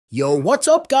Yo, what's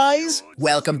up guys?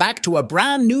 Welcome back to a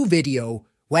brand new video.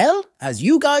 Well, as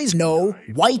you guys know,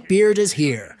 Whitebeard is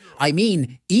here. I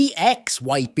mean, EX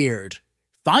Whitebeard.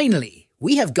 Finally,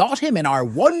 we have got him in our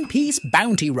One Piece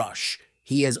bounty rush.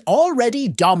 He is already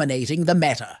dominating the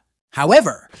meta.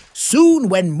 However, soon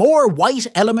when more white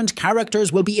element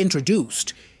characters will be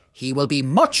introduced, he will be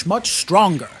much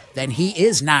stronger than he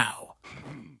is now.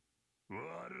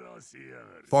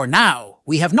 For now,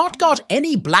 we have not got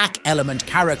any black element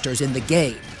characters in the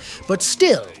game, but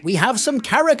still we have some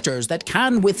characters that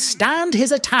can withstand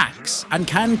his attacks and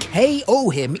can KO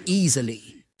him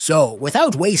easily. So,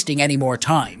 without wasting any more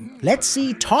time, let's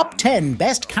see top 10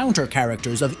 best counter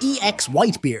characters of EX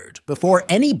Whitebeard before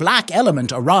any black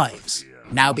element arrives.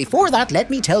 Now before that, let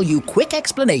me tell you a quick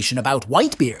explanation about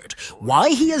Whitebeard,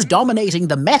 why he is dominating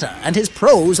the meta and his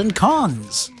pros and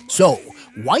cons. So,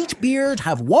 Whitebeard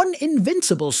have one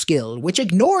invincible skill which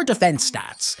ignore defense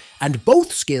stats, and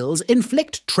both skills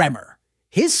inflict tremor.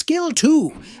 His skill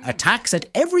 2 attacks at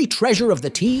every treasure of the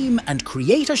team and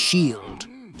create a shield.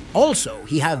 Also,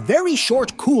 he have very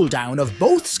short cooldown of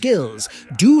both skills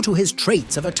due to his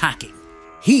traits of attacking,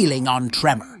 healing on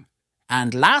tremor.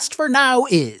 And last for now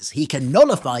is, he can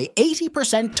nullify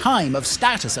 80% time of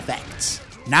status effects.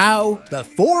 Now,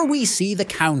 before we see the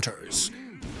counters,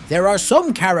 there are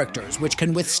some characters which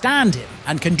can withstand him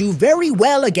and can do very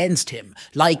well against him,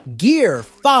 like Gear,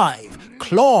 5,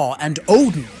 Claw and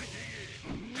Odin.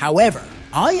 However,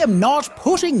 I am not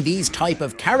putting these type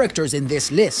of characters in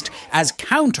this list as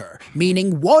counter,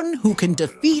 meaning one who can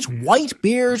defeat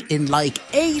Whitebeard in like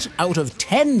 8 out of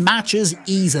 10 matches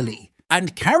easily.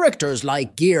 And characters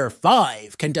like Gear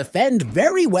 5 can defend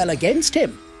very well against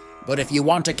him. But if you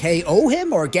want to KO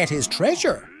him or get his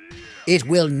treasure, it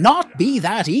will not be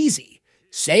that easy.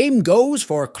 Same goes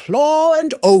for Claw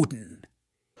and Odin.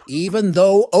 Even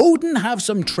though Odin have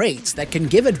some traits that can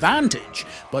give advantage,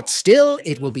 but still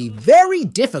it will be very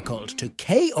difficult to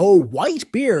KO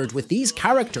Whitebeard with these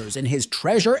characters in his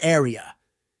treasure area.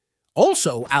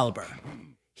 Also Opbr.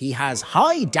 He has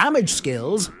high damage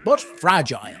skills, but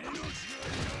fragile.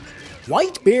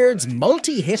 Whitebeard's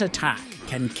multi-hit attack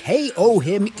can KO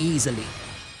him easily.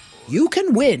 You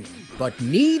can win, but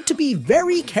need to be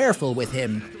very careful with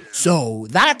him. So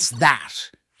that's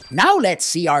that. Now let's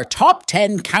see our top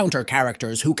 10 counter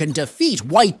characters who can defeat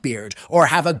Whitebeard or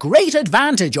have a great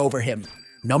advantage over him.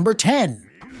 Number 10.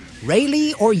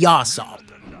 Rayleigh or Yasopp.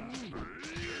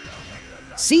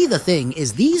 See, the thing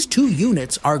is, these two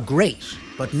units are great,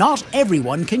 but not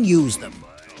everyone can use them.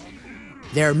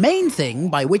 Their main thing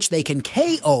by which they can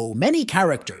KO many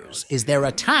characters is their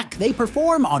attack they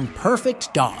perform on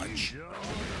perfect dodge.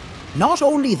 Not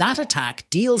only that attack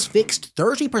deals fixed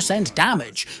 30%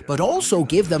 damage, but also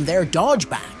give them their dodge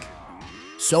back.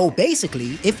 So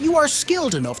basically, if you are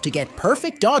skilled enough to get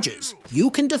perfect dodges,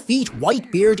 you can defeat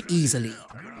Whitebeard easily.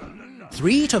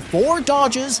 3 to 4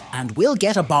 dodges and we'll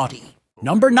get a body.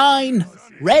 Number 9.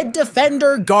 Red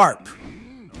Defender Garp.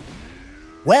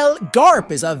 Well, Garp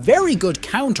is a very good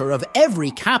counter of every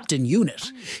captain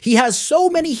unit. He has so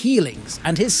many healings,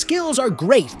 and his skills are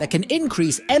great that can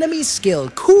increase enemies' skill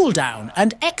cooldown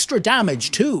and extra damage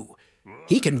too.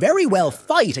 He can very well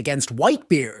fight against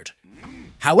Whitebeard.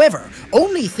 However,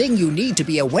 only thing you need to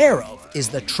be aware of is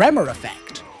the tremor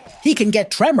effect. He can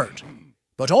get tremored,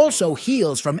 but also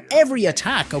heals from every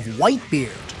attack of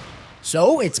Whitebeard.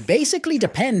 So it's basically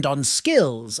depend on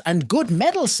skills and good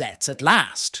medal sets at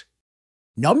last.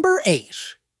 Number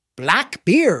 8.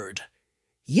 Blackbeard.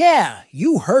 Yeah,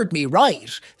 you heard me right.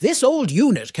 This old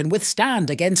unit can withstand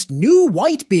against new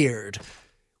Whitebeard.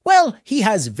 Well, he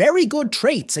has very good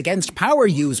traits against power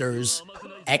users.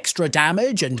 Extra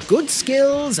damage and good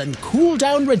skills and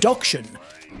cooldown reduction.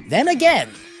 Then again,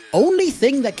 only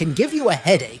thing that can give you a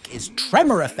headache is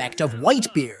tremor effect of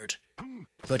Whitebeard.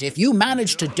 But if you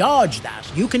manage to dodge that,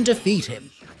 you can defeat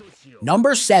him.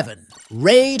 Number 7.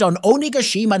 Raid on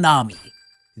Onigashima Nami.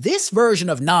 This version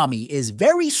of Nami is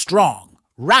very strong,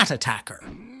 rat attacker.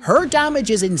 Her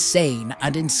damage is insane,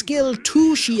 and in skill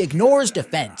 2 she ignores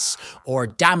defense, or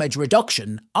damage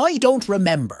reduction, I don't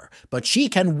remember, but she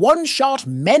can one-shot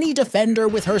many defender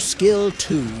with her skill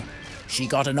 2. She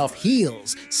got enough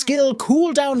heals, skill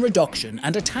cooldown reduction,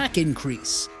 and attack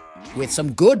increase. With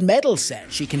some good medal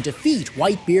set, she can defeat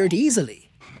Whitebeard easily.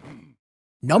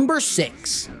 Number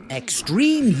 6.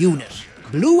 Extreme Unit.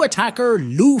 Blue attacker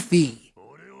Luffy.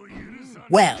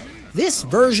 Well, this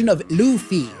version of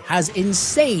Luffy has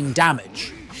insane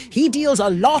damage. He deals a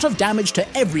lot of damage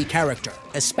to every character,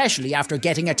 especially after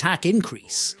getting attack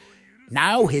increase.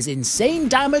 Now his insane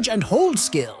damage and hold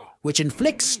skill, which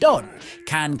inflicts stun,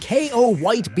 can KO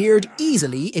Whitebeard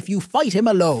easily if you fight him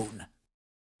alone.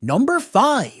 Number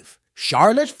 5.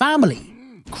 Charlotte Family,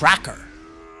 Cracker.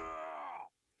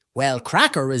 Well,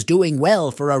 Cracker is doing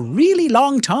well for a really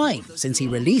long time since he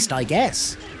released, I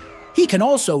guess. He can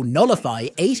also nullify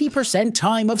 80%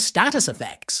 time of status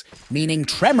effects, meaning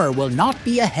Tremor will not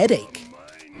be a headache.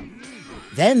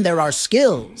 Then there are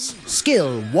skills.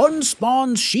 Skill 1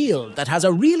 spawns shield that has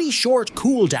a really short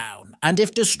cooldown, and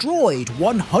if destroyed,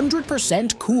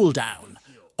 100% cooldown.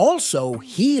 Also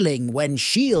healing when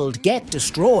shield get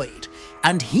destroyed,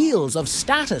 and heals of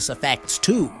status effects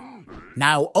too.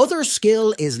 Now other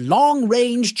skill is long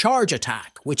range charge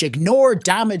attack, which ignore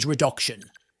damage reduction,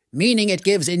 meaning it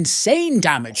gives insane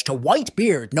damage to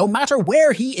Whitebeard no matter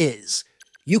where he is.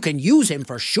 You can use him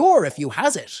for sure if you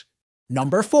has it.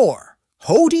 Number 4.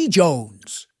 Hody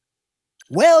Jones.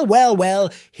 Well,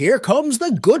 here comes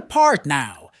the good part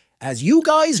now. As you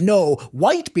guys know,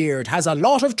 Whitebeard has a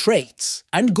lot of traits,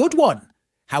 and good one.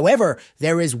 However,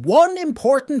 there is one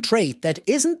important trait that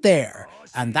isn't there,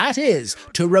 and that is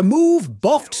to remove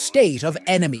buffed state of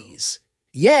enemies.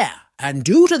 Yeah, and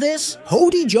due to this,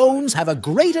 Hody Jones have a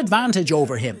great advantage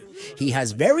over him. He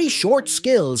has very short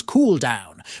skills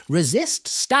cooldown, resist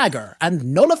stagger,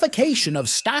 and nullification of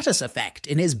status effect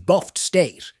in his buffed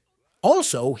state.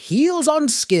 Also, heals on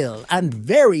skill and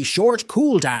very short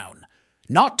cooldown.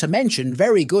 Not to mention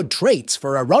very good traits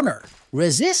for a runner.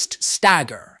 Resist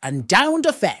stagger and downed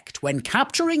effect when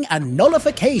capturing and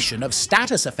nullification of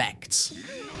status effects.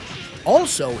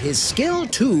 Also, his skill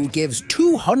 2 gives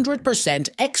 200%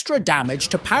 extra damage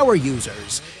to power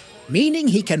users, meaning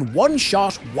he can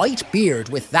one-shot Whitebeard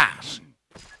with that.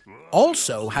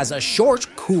 Also has a short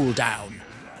cooldown.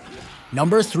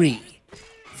 Number 3.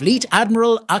 Fleet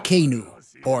Admiral Akainu,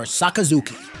 or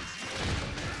Sakazuki.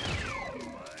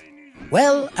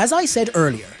 Well, as I said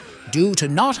earlier, due to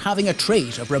not having a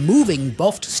trait of removing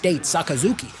buffed state,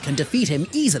 Sakazuki can defeat him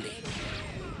easily.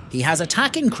 He has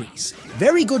attack increase,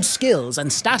 very good skills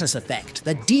and status effect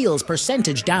that deals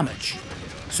percentage damage.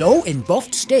 So in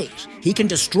buffed state, he can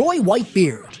destroy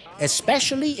Whitebeard,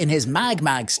 especially in his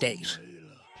Mag state.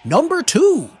 Number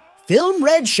 2. Film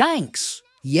Red Shanks.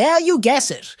 Yeah, you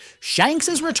guess it. Shanks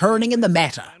is returning in the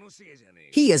meta.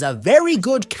 He is a very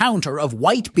good counter of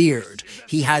Whitebeard.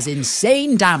 He has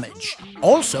insane damage,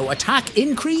 also attack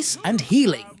increase and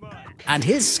healing. And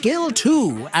his skill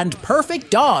 2 and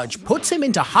perfect dodge puts him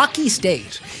into hockey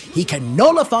state. He can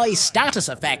nullify status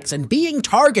effects and being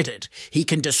targeted. He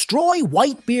can destroy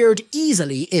Whitebeard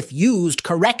easily if used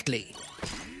correctly.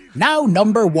 Now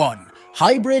number 1,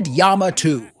 Hybrid Yama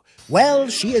 2. Well,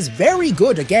 she is very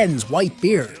good against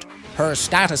Whitebeard. Her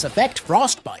status effect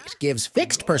Frostbite gives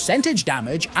fixed percentage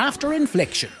damage after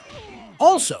infliction.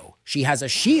 Also, she has a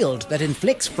shield that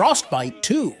inflicts Frostbite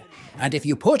too, and if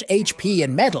you put HP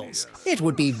in medals, it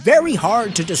would be very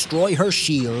hard to destroy her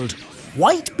shield.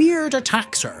 Whitebeard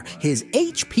attacks her, his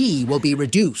HP will be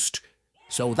reduced.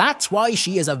 So that's why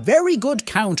she is a very good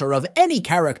counter of any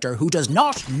character who does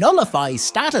not nullify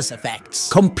status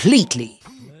effects completely.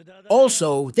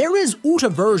 Also, there is Uta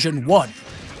version 1.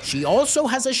 She also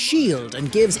has a shield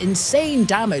and gives insane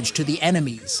damage to the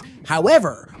enemies.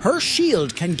 However, her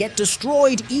shield can get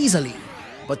destroyed easily.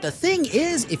 But the thing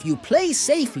is, if you play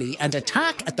safely and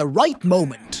attack at the right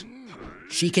moment,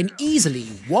 she can easily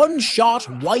one-shot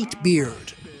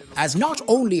Whitebeard. As not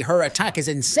only her attack is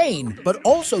insane, but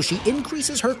also she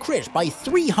increases her crit by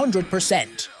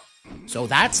 300%. So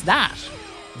that's that.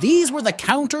 These were the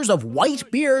counters of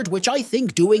Whitebeard which I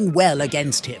think doing well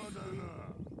against him.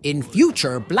 In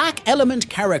future, Black Element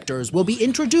characters will be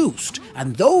introduced,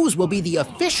 and those will be the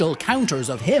official counters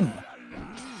of him.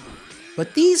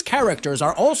 But these characters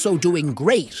are also doing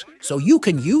great, so you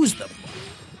can use them.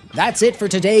 That's it for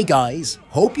today, guys.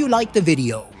 Hope you liked the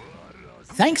video.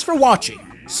 Thanks for watching.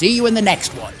 See you in the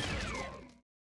next one.